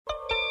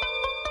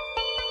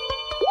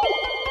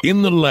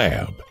In the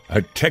Lab,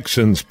 a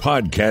Texans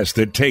podcast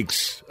that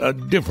takes a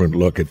different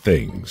look at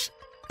things.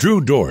 Drew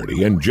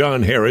Doherty and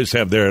John Harris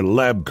have their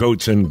lab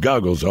coats and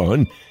goggles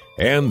on,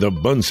 and the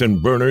Bunsen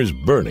burners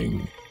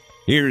burning.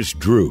 Here's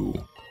Drew.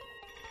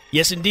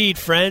 Yes, indeed,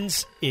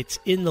 friends. It's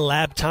In the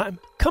Lab time.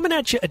 Coming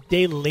at you a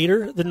day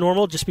later than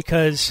normal just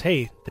because,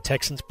 hey, the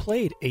Texans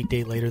played a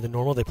day later than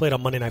normal. They played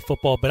on Monday Night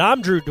Football, but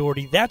I'm Drew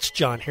Doherty. That's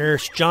John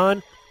Harris.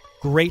 John,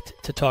 great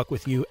to talk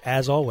with you,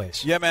 as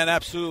always. Yeah, man,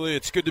 absolutely.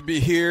 It's good to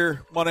be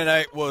here. Monday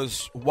night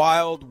was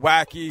wild,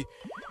 wacky,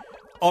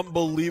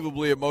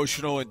 unbelievably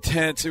emotional,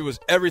 intense. It was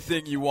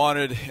everything you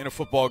wanted in a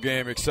football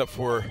game except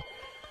for,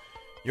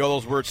 all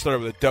those words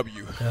started with a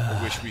W.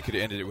 I wish we could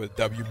have ended it with a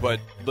W. But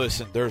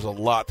listen, there's a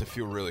lot to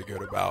feel really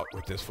good about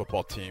with this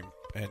football team,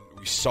 and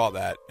we saw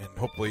that. And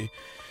hopefully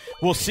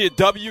we'll see a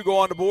W go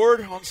on the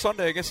board on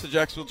Sunday against the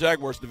Jacksonville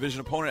Jaguars,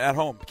 division opponent at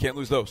home. Can't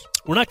lose those.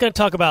 We're not going to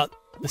talk about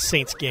the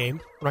Saints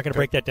game. We're not going to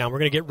break that down. We're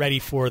going to get ready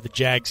for the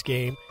Jags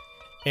game.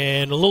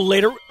 And a little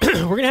later,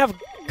 we're going to have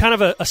kind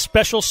of a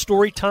special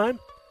story time.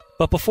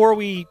 But before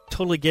we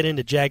totally get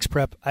into Jags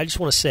prep, I just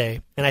want to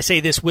say, and I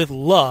say this with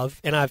love,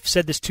 and I've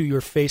said this to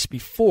your face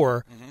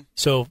before,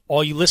 so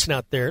all you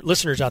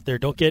listeners out there,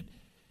 don't get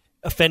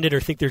offended or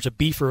think there's a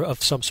beef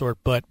of some sort,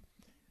 but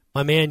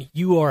my man,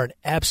 you are an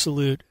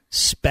absolute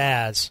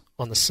spaz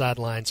on the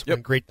sidelines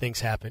when great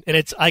things happen. And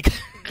it's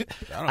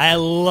I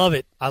love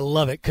it. I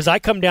love it. Because I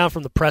come down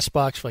from the press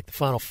box for like the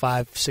final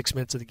 5-6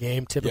 minutes of the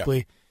game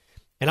typically.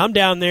 And I'm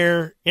down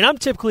there, and I've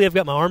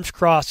got my arms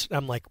crossed.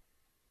 I'm like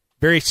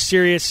very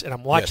serious, and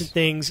I'm watching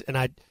things. And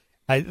I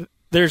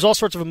there's all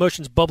sorts of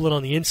emotions bubbling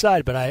on the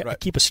inside, but I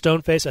keep a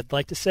stone face, I'd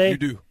like to say. You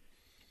do.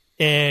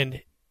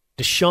 And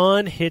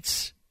Deshaun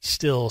hits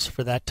Stills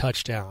for that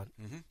touchdown.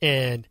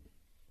 And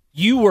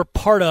you were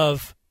part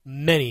of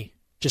many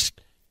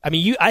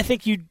I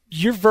think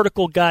your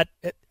vertical got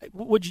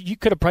you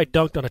could have probably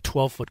dunked on a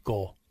 12-foot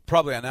goal.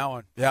 Probably on that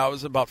one. Yeah, I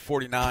was about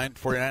 49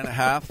 and a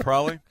half,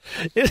 probably.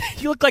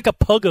 You look like a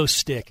pogo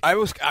stick.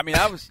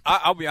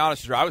 I'll be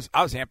honest with you,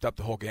 I was amped up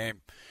the whole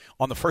game.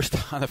 On the first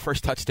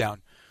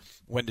touchdown,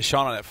 when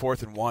Deshaun on that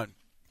 4th and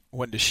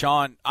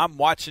 1, I'm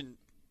watching,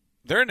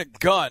 they're in a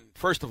gun,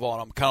 first of all,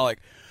 and I'm kind of like,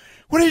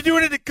 what are you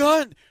doing in the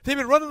gun? They've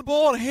been running the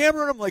ball and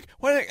hammering. I'm like,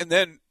 what? And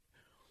then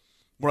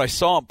when I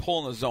saw him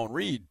pulling the zone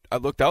read, I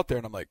looked out there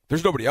and I'm like,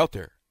 there's nobody out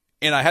there.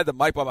 And I had the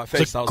mic by my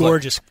face. It's a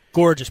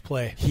gorgeous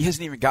play. He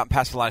hasn't even gotten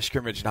past the line of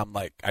scrimmage, and I'm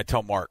like, I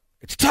tell Mark,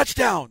 it's a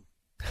touchdown.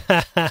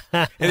 And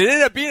it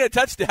ended up being a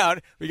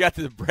touchdown. We got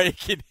to the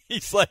break, and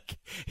he's like,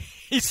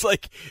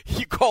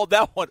 you called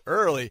that one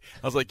early.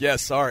 I was like, yeah,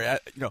 sorry.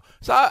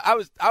 So I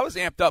was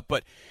amped up,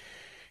 but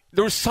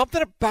there was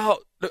something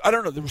about,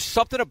 there was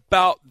something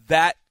about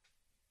that.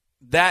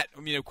 I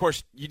mean, of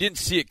course, you didn't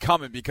see it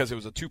coming because it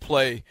was a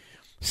 2-play,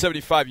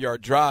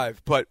 75-yard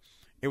drive, but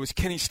it was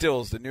Kenny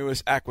Stills, the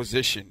newest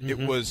acquisition. It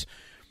was,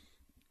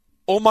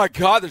 oh, my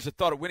God, there's a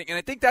thought of winning. And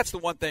I think that's the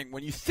one thing.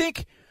 When you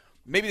think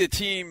maybe the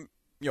team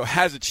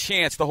has a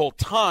chance the whole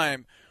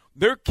time,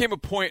 there came a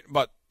point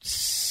about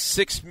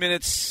 5-6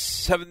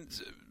 minutes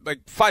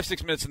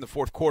in the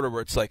fourth quarter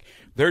where it's like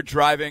they're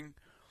driving.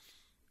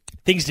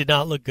 Things did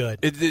not look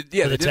good. They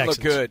didn't look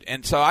good.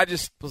 And so I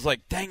just was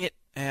like, dang it.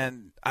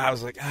 And I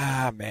was like,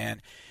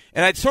 man.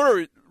 And I'd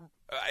sort of –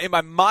 in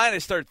my mind, I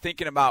started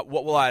thinking about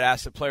what will I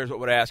ask the players, what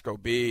would I ask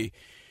OB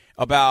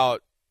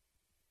about,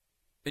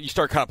 and you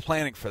start kind of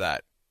planning for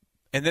that.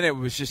 And then it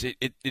was just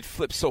it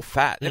flipped so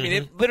fast. I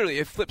mean,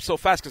 it flipped so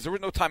fast because there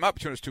was no timeout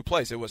between those two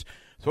plays. It was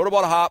throw the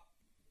ball to Hop,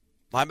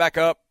 line back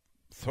up,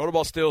 throw the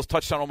ball Stills,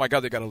 touchdown. Oh my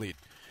God, they got a lead.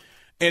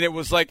 And it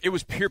was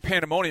pure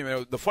pandemonium.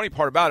 And the funny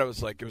part about it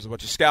was like it was a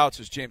bunch of scouts.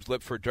 It was James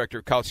Lipford, director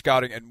of college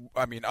scouting, and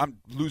I mean I'm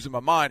losing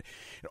my mind.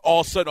 And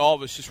all of a sudden, all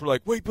of us just were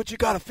like, wait, but you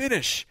got to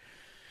finish.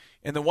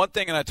 And the one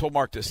thing, and I told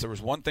Mark this, there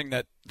was one thing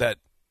that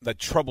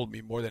troubled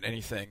me more than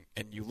anything.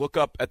 And you look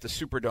up at the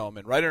Superdome,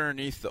 and right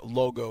underneath the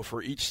logo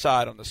for each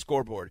side on the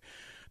scoreboard,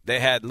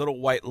 they had little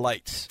white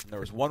lights. And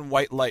there was one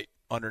white light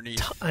underneath.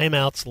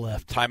 Timeouts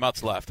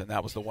left. And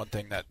that was the one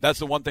thing that's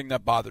the one thing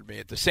that bothered me.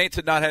 If the Saints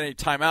had not had any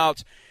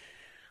timeouts,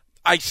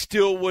 I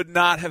still would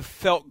not have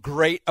felt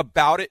great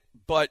about it.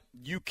 But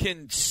you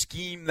can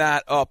scheme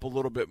that up a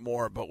little bit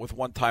more. But with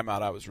one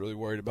timeout, I was really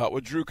worried about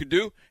what Drew could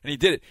do, and he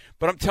did it.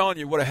 But I'm telling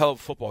you, what a hell of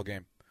a football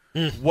game.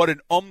 What an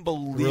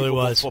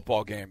unbelievable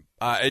football game.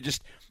 I'd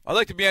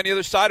like to be on the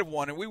other side of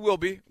one, and we will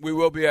be. We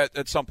will be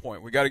at some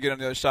point. We got to get on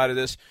the other side of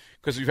this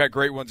because we've had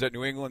great ones at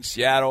New England,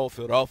 Seattle,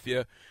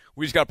 Philadelphia.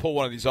 We just got to pull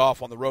one of these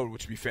off on the road,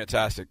 which would be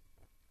fantastic.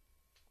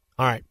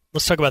 All right,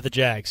 let's talk about the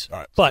Jags. All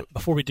right, but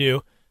before we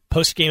do,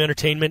 post-game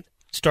entertainment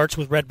starts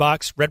with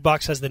Redbox.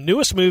 Redbox has the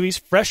newest movies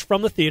fresh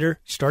from the theater,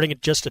 starting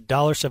at just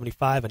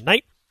 $1.75 a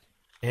night.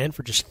 And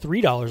for just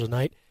 $3 a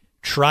night,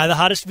 try the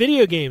hottest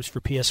video games for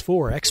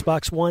PS4,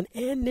 Xbox One,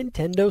 and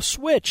Nintendo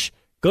Switch.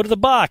 Go to the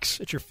box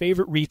at your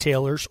favorite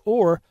retailers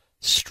or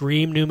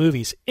stream new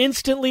movies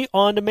instantly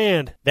on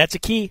demand. That's a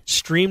key.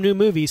 Stream new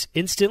movies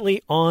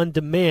instantly on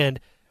demand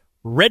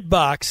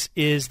Redbox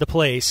is the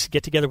place.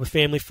 Get together with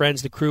family,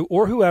 friends, the crew,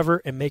 or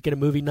whoever, and make it a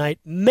movie night.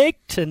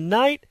 Make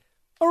tonight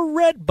a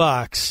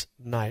Redbox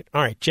night.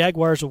 All right,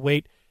 Jaguars will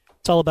wait.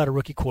 It's all about a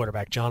rookie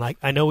quarterback, John.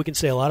 I know we can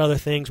say a lot of other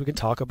things. We can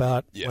talk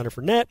about Leonard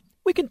Fournette.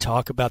 We can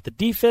talk about the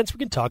defense. We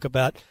can talk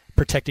about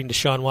protecting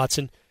Deshaun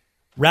Watson.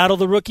 Rattle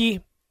the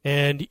rookie,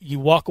 and you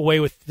walk away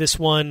with this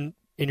one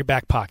in your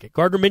back pocket.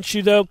 Gardner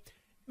Minshew, though,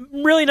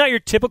 really not your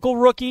typical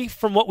rookie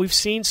from what we've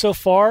seen so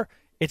far.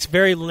 It's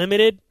very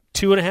limited,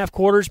 2.5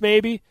 quarters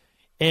maybe.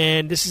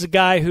 And this is a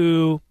guy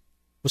who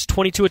was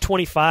 22 of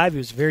 25. He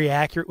was very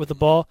accurate with the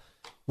ball.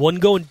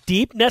 Wasn't going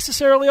deep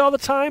necessarily all the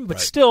time, but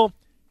still,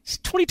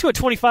 22 of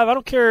 25. I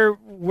don't care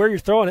where you're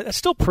throwing it. That's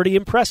still pretty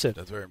impressive.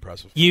 That's very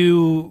impressive.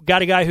 You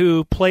got a guy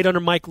who played under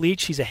Mike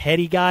Leach. He's a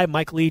heady guy.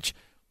 Mike Leach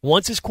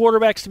wants his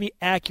quarterbacks to be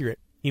accurate.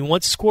 He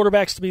wants his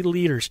quarterbacks to be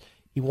leaders.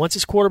 He wants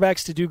his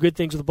quarterbacks to do good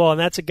things with the ball, and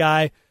that's a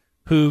guy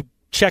who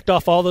checked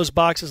off all those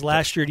boxes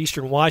last year at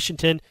Eastern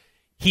Washington.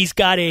 He's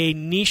got a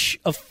niche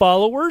of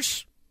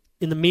followers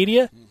in the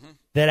media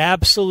that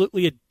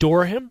absolutely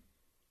adore him,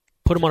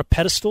 put him on a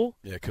pedestal.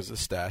 Yeah, because of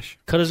the stash.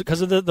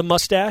 Because of the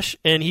mustache,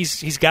 and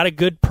he's got a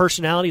good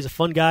personality. He's a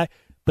fun guy.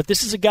 But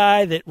this is a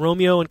guy that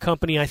Romeo and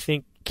company, I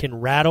think, can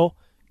rattle,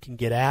 can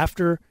get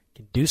after,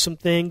 can do some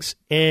things,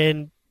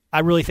 and I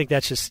really think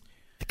that's just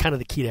kind of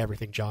the key to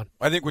everything, John.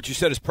 I think what you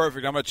said is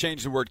perfect. I'm going to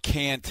change the word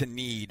can to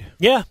need.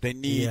 Yeah. They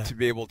need to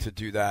be able to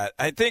do that.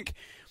 I think,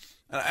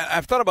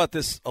 I've thought about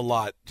this a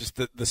lot, just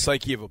the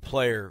psyche of a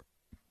player.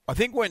 I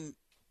think when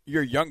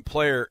you're a young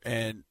player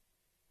and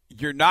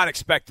you're not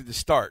expected to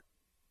start,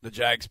 the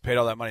Jags paid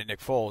all that money to Nick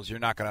Foles, you're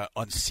not going to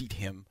unseat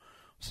him.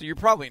 So you're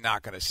probably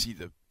not going to see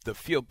the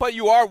field. But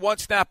you are one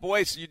snap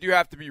away, so you do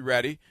have to be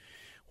ready.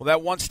 Well,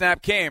 that one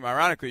snap came.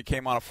 Ironically, it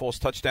came on a Foles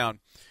touchdown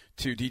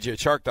to DJ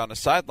Chark down the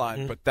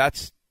sideline, but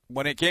that's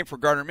when it came for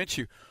Gardner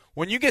Minshew.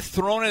 When you get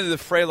thrown into the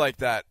fray like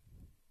that,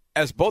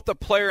 as both a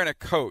player and a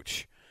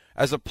coach,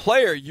 as a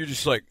player, you're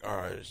just like, all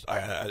right,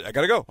 I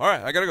got to go. All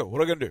right, I got to go. What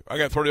am I going to do? I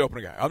got to throw the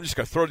open guy. I'm just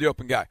going to throw the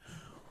open guy.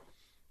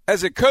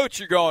 As a coach,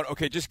 you're going,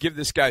 okay, just give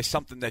this guy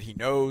something that he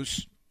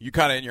knows. You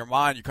kind of, in your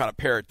mind, you kind of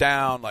pare it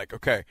down, like,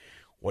 okay,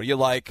 what do you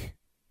like?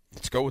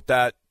 Let's go with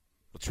that.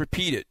 Let's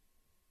repeat it.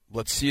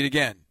 Let's see it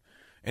again.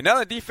 And now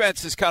the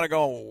defense is kind of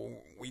going,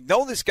 we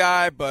know this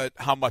guy, but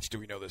how much do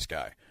we know this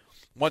guy?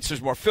 Once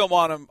there's more film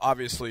on him,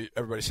 obviously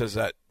everybody says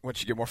that once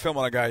you get more film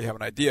on a guy, you have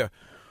an idea.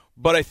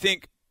 But I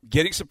think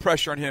getting some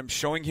pressure on him,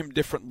 showing him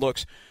different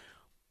looks,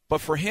 but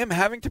for him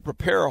having to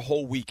prepare a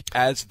whole week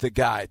as the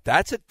guy,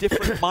 that's a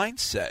different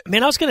mindset.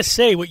 Man, I was going to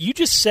say, what you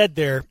just said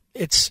there,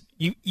 it's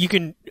you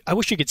can. I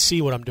wish you could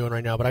see what I'm doing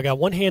right now, but I got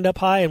one hand up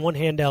high and one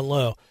hand down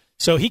low.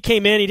 So he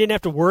came in, he didn't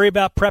have to worry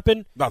about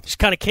prepping. Just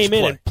kind of came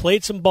in and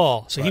played some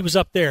ball. So he was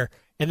up there.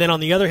 And then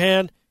on the other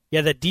hand,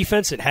 that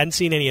defense that hadn't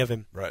seen any of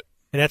him. Right.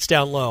 And that's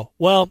down low.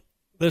 Well,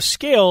 those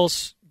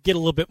scales get a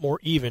little bit more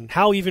even.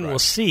 How even we'll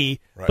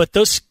see. Right.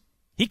 But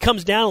he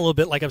comes down a little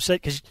bit, like I've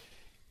said, because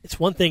it's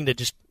one thing to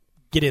just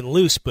get in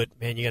loose, but,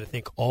 man, you got to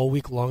think all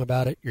week long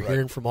about it. You're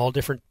hearing from all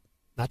different,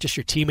 not just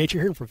your teammates,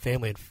 you're hearing from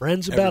family and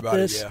friends about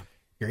this,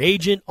 your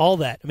agent, all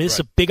that. I mean, it's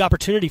a big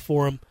opportunity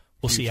for him.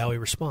 We'll see how he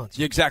responds.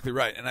 You're exactly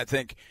right, and I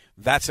think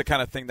that's the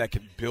kind of thing that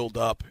can build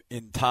up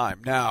in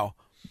time. Now,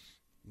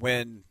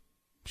 when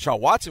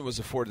Sean Watson was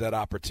afforded that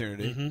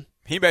opportunity,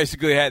 he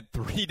basically had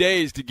 3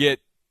 days to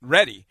get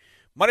ready.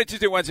 Monday,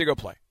 Tuesday, Wednesday, go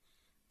play.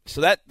 So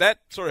that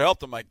sort of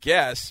helped him, I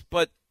guess.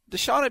 But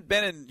Deshaun had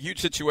been in huge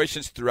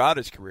situations throughout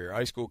his career,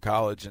 high school,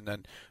 college, and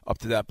then up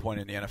to that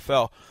point in the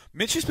NFL.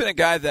 Minshew's been a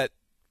guy that,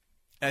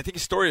 and I think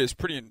his story is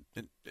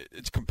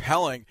it's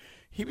compelling.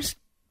 He was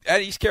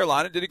at East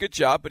Carolina, did a good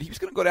job, but he was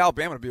going to go to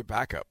Alabama to be a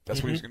backup.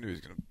 That's what he was going to do. He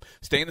was going to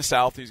stay in the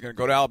South. He was going to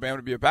go to Alabama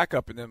to be a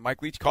backup. And then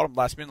Mike Leach called him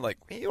last minute like,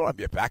 hey, you don't want to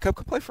be a backup?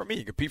 Come play for me.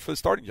 You compete for the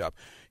starting job.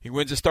 He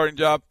wins the starting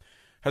job,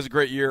 has a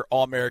great year,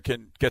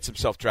 All-American, gets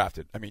himself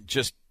drafted. I mean,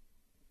 just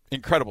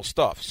incredible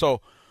stuff.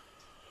 So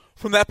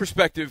from that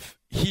perspective,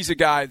 he's a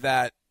guy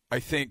that I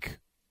think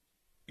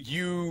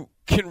you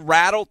can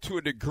rattle to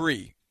a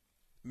degree.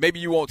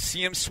 Maybe you won't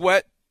see him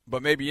sweat,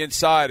 but maybe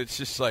inside it's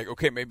just like,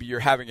 okay, maybe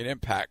you're having an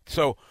impact.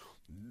 So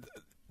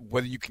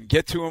whether you can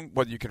get to him,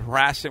 whether you can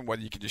harass him,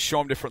 whether you can just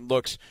show him different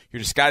looks, your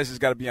disguise has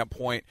got to be on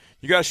point.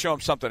 You got to show him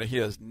something that he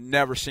has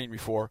never seen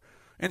before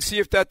and see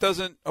if that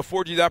doesn't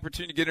afford you the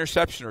opportunity to get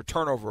interception or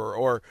turnover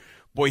or,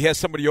 boy, he has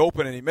somebody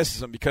open and he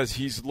misses him because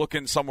he's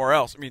looking somewhere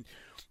else. I mean,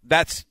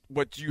 that's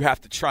what you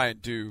have to try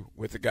and do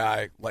with a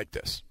guy like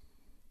this.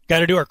 Got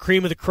to do our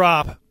cream of the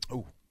crop.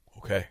 Oh,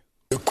 okay.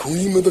 The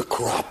cream of the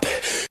crop.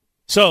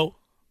 So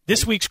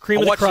this week's cream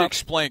of the crop. I want you to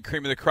explain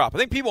cream of the crop. I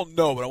think people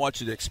know, but I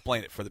want you to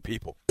explain it for the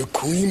people. The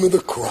cream of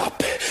the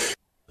crop.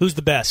 Who's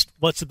the best?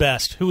 What's the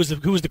best? Who was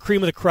the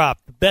cream of the crop?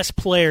 The best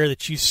player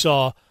that you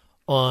saw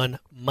on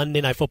Monday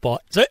Night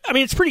Football. So, I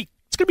mean, it's going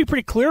to be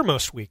pretty clear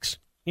most weeks.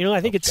 You know,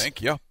 I think it's.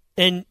 Thank you.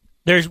 And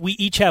we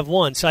each have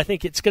one, so I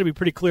think it's going to be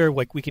pretty clear.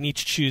 Like we can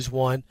each choose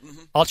one.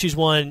 I'll choose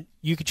one.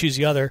 You can choose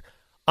the other.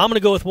 I'm going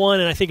to go with one,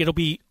 and I think it'll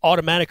be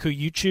automatic who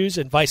you choose,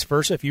 and vice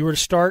versa. If you were to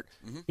start,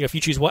 if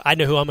you choose one, I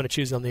know who I'm going to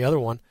choose on the other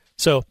one.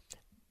 So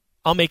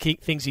I'll make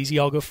things easy.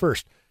 I'll go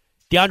first.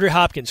 DeAndre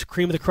Hopkins,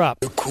 cream of the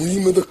crop. The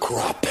cream of the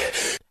crop.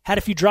 Had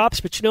a few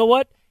drops, but you know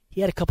what?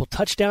 He had a couple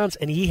touchdowns,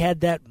 and he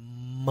had that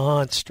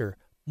monster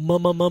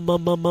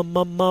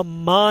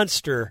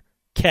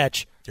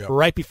catch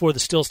right before the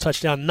Stills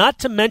touchdown. Not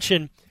to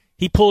mention,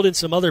 he pulled in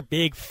some other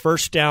big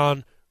first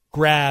down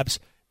grabs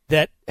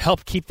that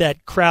helped keep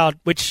that crowd,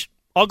 which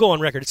I'll go on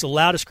record, it's the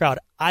loudest crowd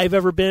I've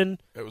ever been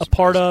a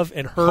part of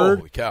and heard.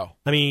 Holy cow.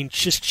 I mean,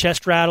 just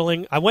chest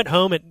rattling. I went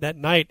home that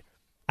night.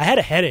 I had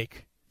a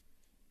headache,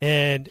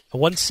 and I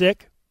wasn't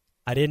sick.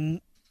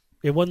 It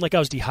wasn't like I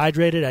was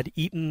dehydrated. I'd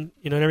eaten,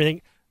 and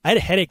everything. I had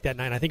a headache that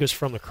night. I think it was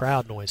from the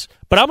crowd noise.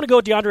 But I'm going to go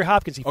with DeAndre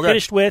Hopkins. He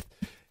finished with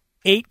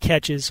 8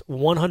 catches,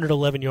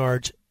 111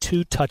 yards,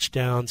 2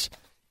 touchdowns.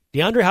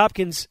 DeAndre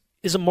Hopkins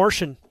is a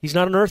Martian. He's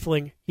not an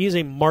earthling. He is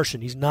a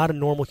Martian. He's not a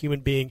normal human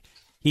being.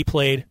 He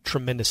played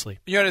tremendously.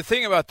 The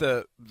thing about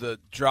the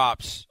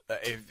drops,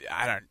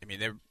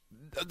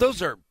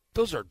 those are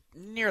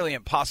nearly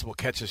impossible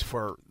catches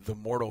for the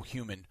mortal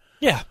human.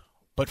 Yeah.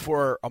 But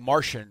for a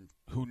Martian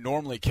who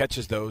normally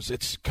catches those,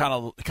 it's kind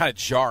of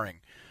jarring.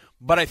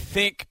 But I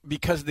think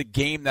because of the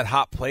game that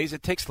Hop plays,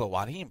 it takes a little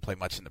while. He didn't play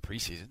much in the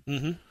preseason.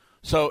 Mm-hmm.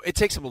 So it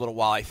takes him a little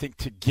while, I think,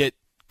 to get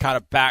kind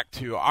of back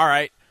to, all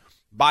right,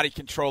 body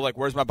control, like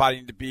where's my body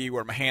need to be,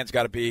 where my hands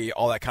got to be,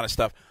 all that kind of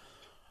stuff.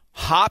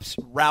 Hop's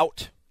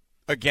route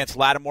against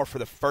Lattimore for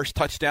the first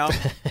touchdown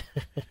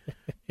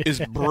is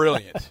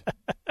brilliant.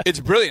 It's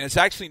brilliant. It's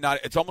actually not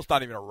 – it's almost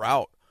not even a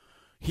route.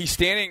 He's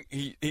standing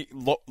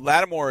 –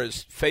 Lattimore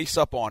is face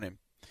up on him,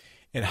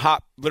 and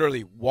Hop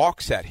literally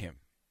walks at him.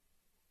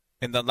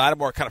 And then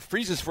Lattimore kind of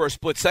freezes for a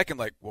split second,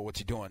 like, well, what's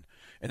he doing?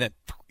 And then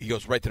he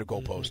goes right to the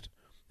goalpost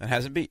and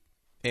has him beat.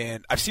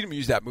 And I've seen him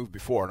use that move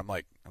before, and I'm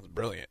like, that was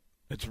brilliant.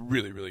 It's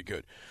really, really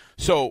good.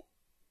 So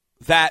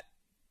that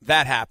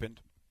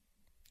happened,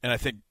 and I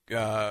think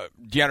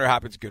DeAndre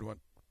Hopkins is a good one.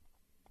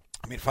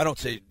 I mean, if I don't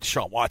say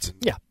Deshaun Watson,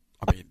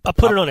 I'll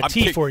put it on a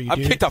tee for you, dude.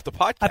 I'm kicked off the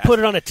podcast. I put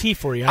it on a tee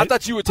for you. I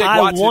thought you would take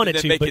Watson and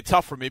then make it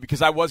tough for me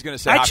because I was going to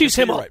say Hopkins. choose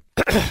him. Right.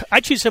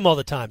 I choose him all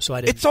the time, so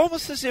I didn't. It's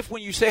almost as if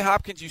when you say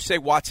Hopkins, you say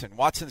Watson.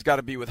 Watson's got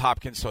to be with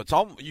Hopkins, so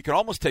you can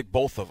almost take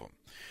both of them.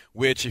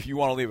 Which, if you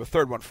want to leave a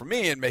third one for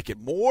me and make it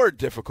more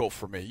difficult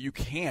for me, you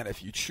can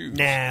if you choose.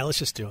 Nah, let's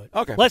just do it.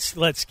 Okay.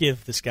 Let's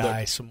give this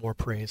guy some more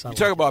praise. You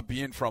talk about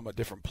being from a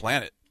different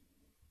planet.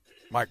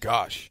 My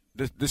gosh,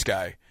 this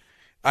guy.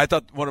 I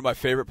thought one of my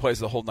favorite plays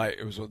of the whole night,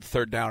 it was on the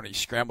third down, and he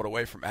scrambled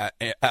away from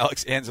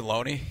Alex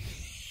Anzalone.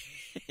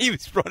 He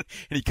was running,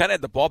 and he kind of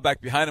had the ball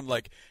back behind him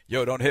like,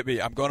 yo, don't hit me.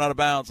 I'm going out of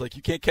bounds. Like,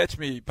 you can't catch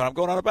me, but I'm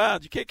going out of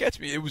bounds. You can't catch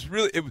me. It was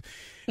really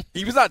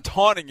he was not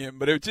taunting him,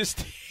 but it was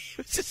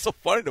just so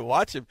funny to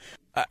watch him.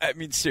 I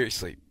mean,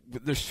 seriously,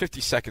 there's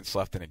 50 seconds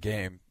left in a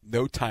game,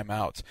 no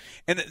timeouts.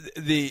 And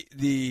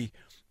the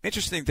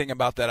interesting thing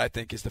about that, I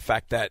think, is the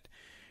fact that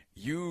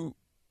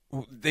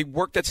they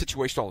work that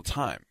situation all the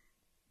time.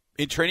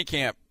 In training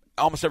camp,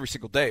 almost every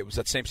single day, it was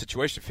that same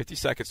situation, 50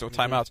 seconds, no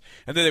timeouts,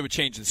 and then they would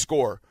change the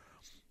score.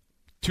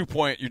 2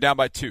 point, you're down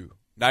by 2.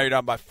 Now you're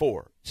down by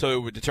 4. So it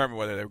would determine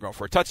whether they were going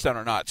for a touchdown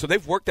or not. So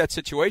they've worked that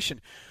situation.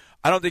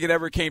 I don't think it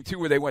ever came to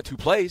where they went 2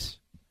 plays.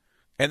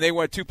 And they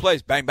went 2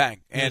 plays, bang,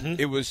 bang. And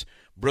it was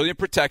brilliant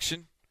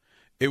protection.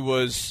 It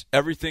was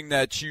everything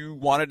that you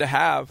wanted to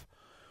have.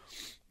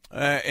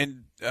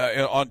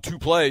 On 2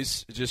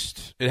 plays,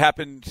 it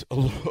happened a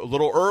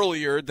little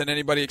earlier than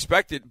anybody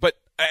expected.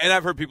 And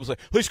I've heard people say,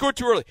 well, he scored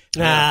too early.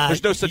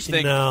 There's no such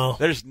thing. No.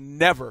 There's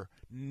never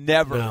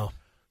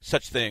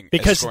such thing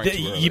because as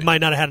you might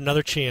not have had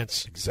another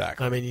chance.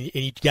 Exactly. I mean,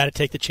 you got to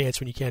take the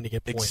chance when you can to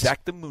get points.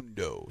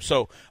 Exactamundo.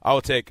 So I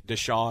will take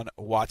Deshaun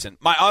Watson.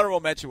 My honorable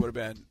mention would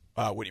have been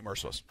Whitney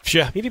Merciless.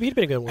 Sure, he'd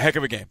been a good one. Heck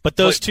of a game. But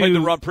those two played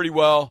the run pretty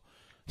well.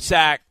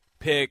 Sack,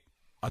 pick.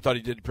 I thought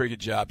he did a pretty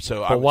good job.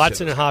 So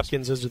Watson and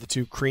Hopkins, those are the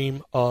 2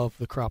 cream of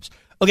the crops.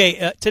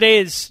 Okay, today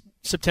is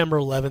September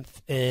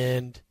 11th,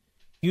 and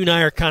you and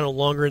I are kind of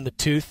longer in the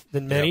tooth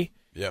than many.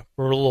 Yeah.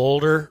 We're a little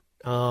older.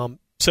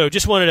 So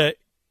just wanted to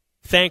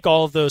thank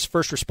all of those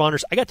first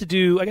responders. I got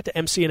to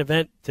MC an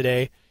event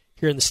today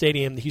here in the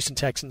stadium. The Houston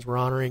Texans were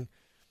honoring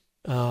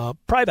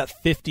probably about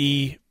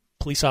 50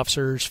 police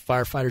officers,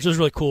 firefighters. It was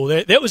really cool.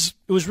 It was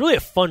really a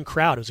fun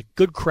crowd. It was a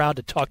good crowd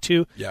to talk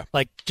to. Yeah.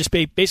 Like just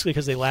basically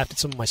because they laughed at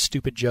some of my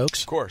stupid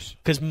jokes. Of course.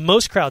 Because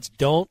most crowds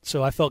don't,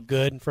 so I felt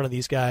good in front of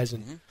these guys.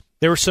 And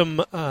there were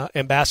some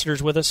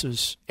ambassadors with us. It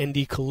was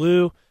N.D.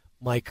 Kalu,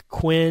 Mike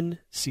Quinn,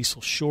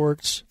 Cecil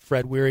Shorts,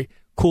 Fred Weary.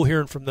 Cool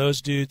hearing from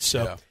those dudes.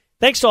 So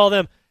thanks to all of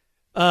them.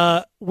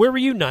 Where were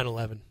you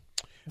 9/11?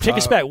 Take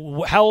us back.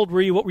 How old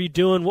were you? What were you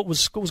doing? What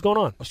was going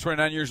on? I was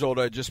 29 years old.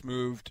 I just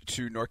moved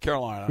to North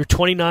Carolina. You're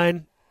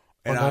 29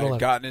 and I had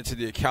gotten into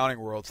the accounting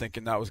world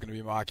thinking that was going to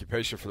be my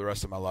occupation for the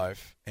rest of my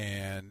life.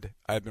 And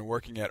I had been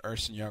working at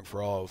Ernst & Young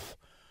for all of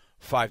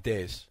 5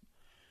 days.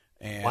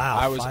 And wow,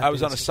 I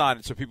was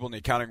unassigned, so people in the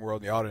accounting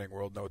world and the auditing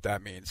world know what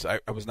that means. I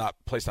was not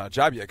placed on a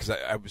job yet because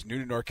I was new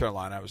to North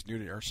Carolina. I was new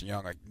to Ernst &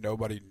 Young. Like,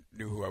 nobody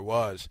knew who I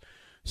was.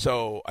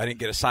 So I didn't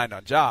get assigned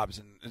on jobs,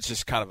 and it's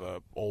just kind of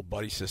a old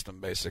buddy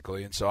system,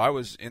 basically. And so I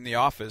was in the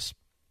office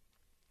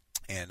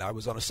And I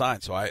was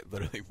unassigned, so I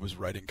literally was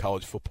writing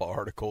college football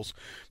articles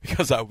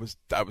because I was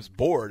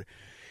bored.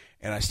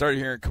 And I started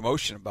hearing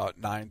commotion about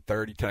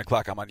 9:30, 10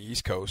 o'clock. I'm on the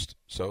East Coast,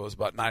 so it was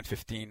about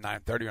 9:15,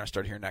 9:30 when I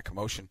started hearing that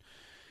commotion.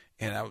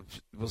 And I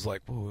was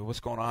like, whoa, what's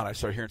going on? I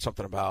started hearing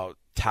something about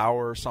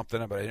tower or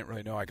something, but I didn't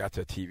really know. I got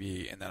to the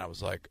TV, and then I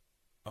was like,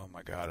 oh,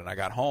 my God. And I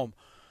got home,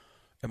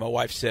 and my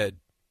wife said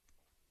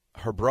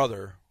her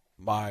brother,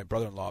 my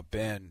brother-in-law,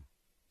 Ben,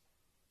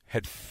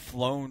 had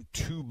flown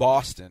to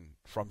Boston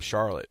from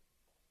Charlotte.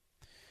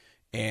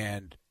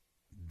 And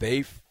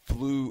they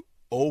flew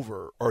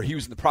over, or he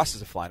was in the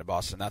process of flying to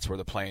Boston. That's where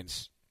the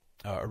planes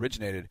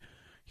originated.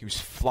 He was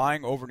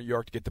flying over New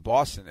York to get to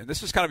Boston. And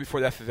this was kind of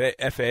before the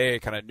FAA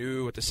kind of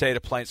knew what to say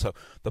to planes. So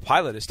the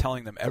pilot is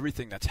telling them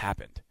everything that's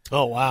happened.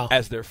 Oh, wow.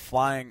 As they're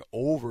flying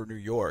over New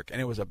York. And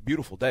it was a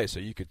beautiful day, so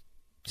you could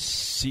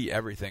see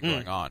everything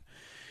going on.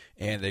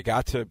 And they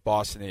got to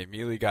Boston. They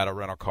immediately got a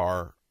rental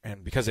car.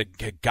 And because they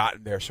had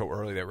gotten there so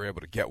early, they were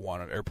able to get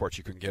one. At airports,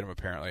 you couldn't get them,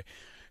 apparently.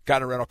 Got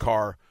in a rental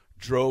car,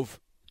 drove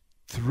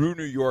through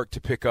New York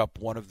to pick up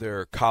one of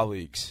their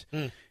colleagues,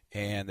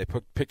 and they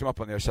picked him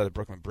up on the other side of the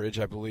Brooklyn Bridge,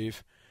 I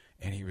believe,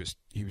 and he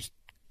was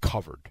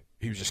covered.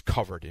 He was just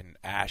covered in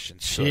ash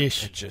and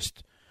soot and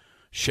just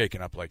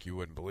shaken up like you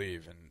wouldn't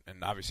believe.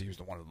 And obviously he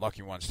was one of the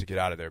lucky ones to get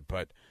out of there.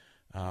 But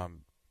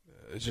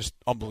it's just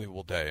an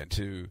unbelievable day. And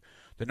to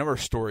the number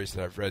of stories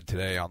that I've read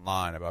today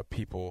online about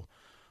people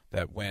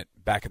that went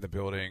back in the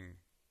building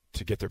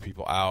to get their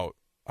people out.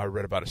 I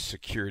read about a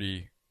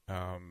security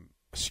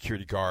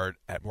guard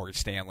at Morgan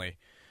Stanley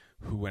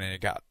who went in and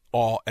got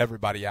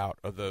everybody out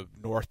of the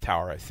North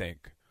Tower, I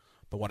think,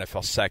 the one that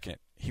fell second.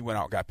 He went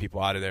out and got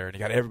people out of there, and he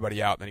got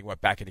everybody out, and then he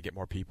went back in to get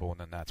more people, and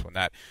then that's when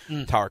that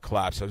tower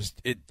collapsed. So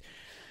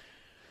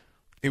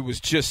it was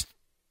just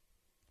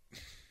 –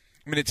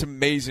 I mean, it's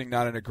amazing,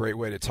 not in a great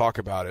way to talk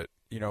about it,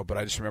 but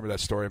I just remember that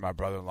story of my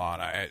brother-in-law,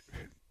 and I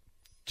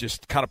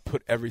just kind of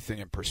put everything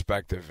in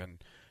perspective.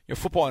 And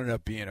football ended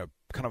up being a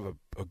kind of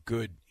a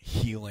good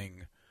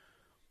healing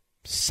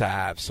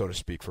salve, so to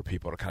speak, for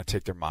people to kind of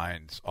take their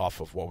minds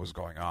off of what was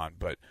going on.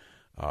 But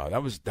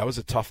that was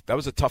a tough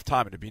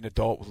time, and to be an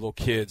adult with little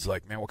kids,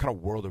 like, man, what kind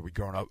of world are we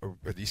growing up?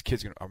 Are these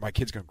kids are my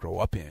kids going to grow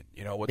up in?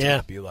 What's it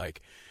going to be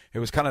like? It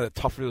was kind of a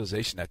tough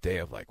realization that day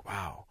of like,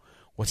 wow,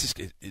 what's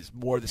this? Is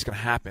more of this going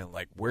to happen?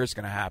 Like, where's it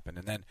going to happen?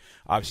 And then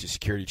obviously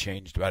security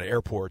changed about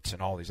airports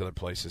and all these other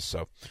places.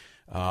 So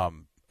a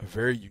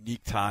very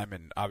unique time,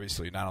 and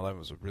obviously 9/11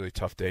 was a really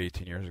tough day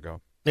 18 years ago.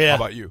 Yeah. How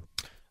about you?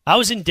 I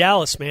was in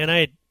Dallas, man.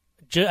 I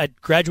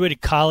graduated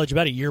college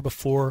about a year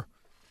before,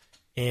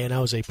 and I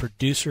was a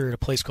producer at a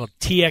place called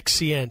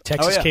TXCN,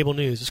 Texas Cable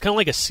News. It's kind of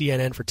like a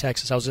CNN for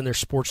Texas. I was in their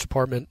sports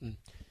department, and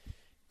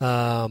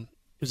it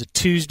was a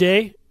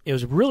Tuesday. It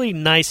was a really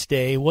nice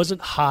day. It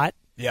wasn't hot.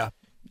 Yeah.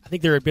 I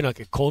think there had been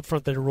like a cold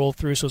front that had rolled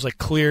through, so it was like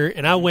clear.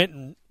 And I went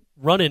and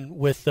running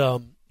with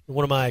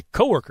one of my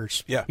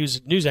coworkers. Yeah. He was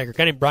a news anchor, a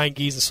guy named Brian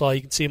Giesenslaw.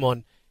 You can see him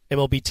on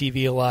MLB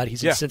TV a lot.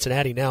 He's in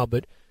Cincinnati now.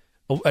 But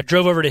I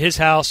drove over to his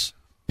house,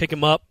 pick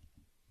him up.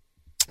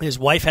 His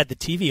wife had the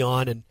TV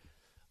on, and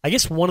I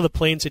guess one of the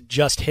planes had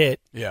just hit.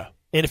 Yeah.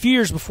 And a few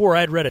years before, I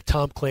had read a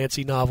Tom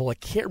Clancy novel. I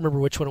can't remember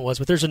which one it was,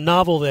 but there's a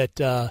novel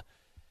that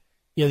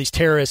these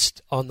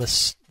terrorists on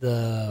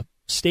the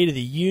State of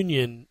the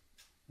Union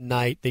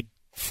night, they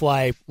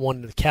fly one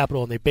into the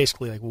Capitol, and they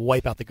basically like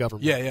wipe out the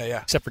government.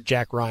 Yeah. Except for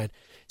Jack Ryan.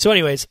 So,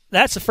 anyways,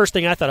 that's the first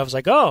thing I thought. I was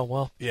like, oh,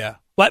 well. Yeah.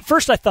 Well, at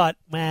first I thought,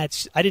 I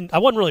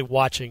wasn't really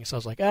watching, so I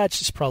was like, it's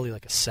just probably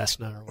like a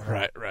Cessna or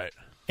whatever. Right.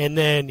 And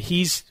then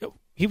he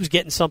was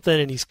getting something,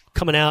 and he's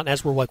coming out, and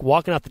as we're like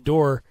walking out the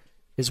door,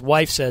 his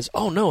wife says,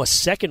 "Oh no, a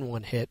second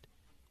one hit."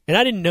 And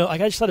I didn't know.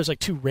 Like, I just thought it was like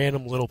two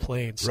random little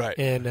planes. Right.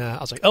 And I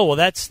was like, "Oh well,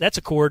 that's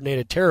a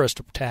coordinated terrorist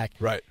attack."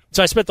 Right.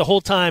 So I spent the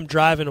whole time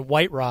driving to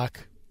White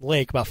Rock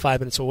Lake, about 5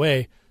 minutes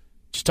away,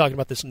 just talking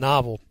about this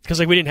novel because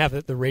like we didn't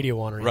have the radio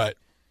on or anything. Right.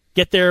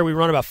 Get there, we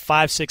run about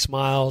 5-6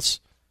 miles.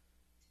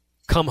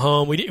 Come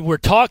home. We're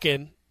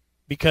talking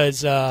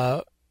because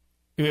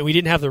we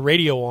didn't have the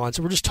radio on,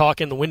 so we're just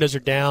talking. The windows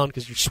are down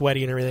because you're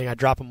sweaty and everything. I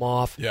drop them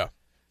off. Yeah.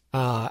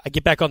 I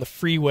get back on the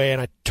freeway,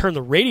 and I turn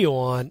the radio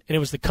on, and it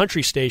was the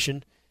country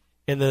station,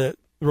 and the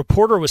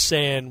reporter was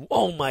saying,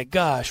 "Oh, my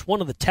gosh,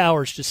 one of the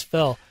towers just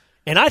fell."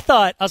 And I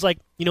was like,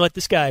 you know what,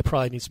 this guy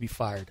probably needs to be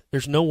fired.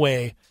 There's no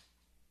way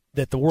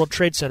that the World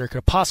Trade Center could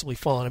have possibly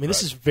fallen. I mean,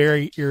 this is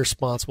very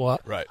irresponsible.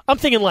 Right. I'm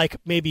thinking like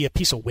maybe a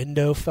piece of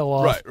window fell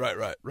off.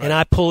 Right. And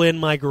I pull in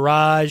my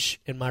garage,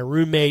 and my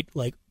roommate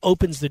like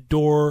opens the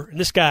door, and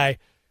this guy,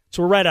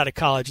 so we're right out of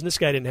college, and this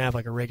guy didn't have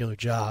like a regular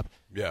job.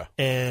 Yeah.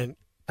 And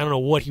I don't know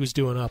what he was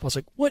doing up. I was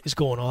like, what is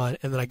going on?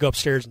 And then I go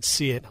upstairs and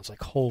see it, and I was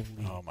like, holy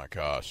my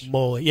gosh.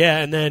 moly. Yeah,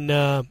 and then,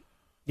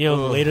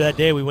 later that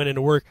day we went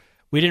into work.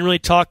 We didn't really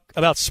talk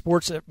about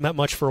sports that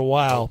much for a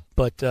while,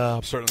 but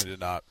certainly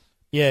did not.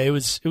 Yeah, it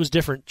was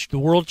different. The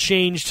world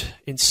changed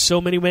in so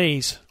many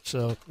ways.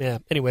 So, yeah,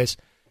 anyways,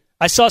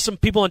 I saw some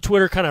people on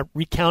Twitter kind of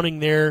recounting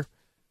their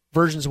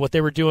versions of what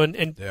they were doing,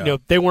 and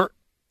they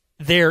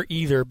there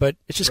either, but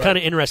it's just kind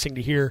of interesting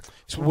to hear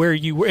where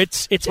you were.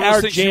 It's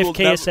our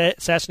JFK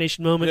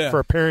assassination moment for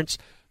our parents,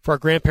 for our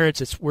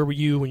grandparents. It's where were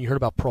you when you heard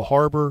about Pearl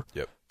Harbor?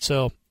 Yep.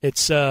 So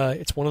it's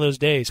one of those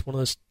days, one of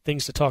those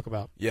things to talk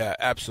about. Yeah,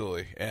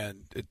 absolutely.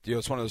 And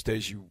it's one of those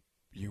days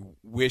you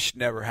wish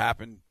never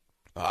happened,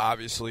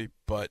 obviously,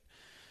 but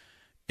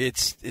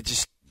it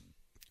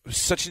was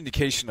such an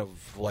indication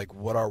of like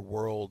what our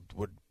world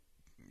would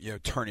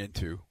turn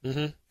into,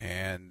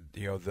 and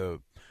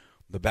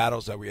the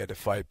battles that we had to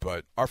fight.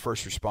 But our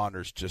first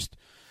responders just,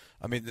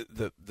 I mean,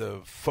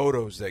 the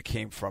photos that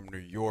came from New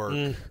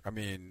York, I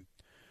mean,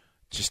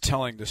 just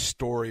telling the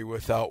story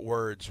without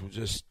words was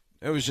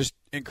just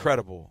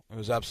incredible. It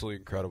was absolutely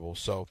incredible.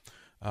 So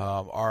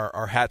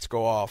our hats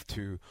go off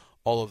to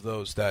all of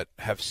those that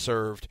have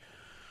served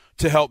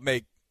to help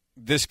make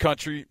this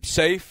country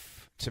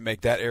safe, to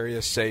make that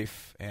area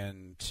safe,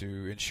 and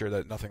to ensure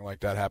that nothing like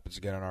that happens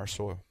again on our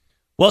soil.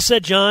 Well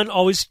said, John.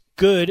 Always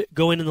good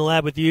going in the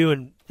lab with you.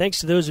 And thanks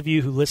to those of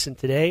you who listened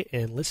today,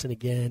 and listen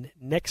again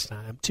next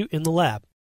time to In the Lab.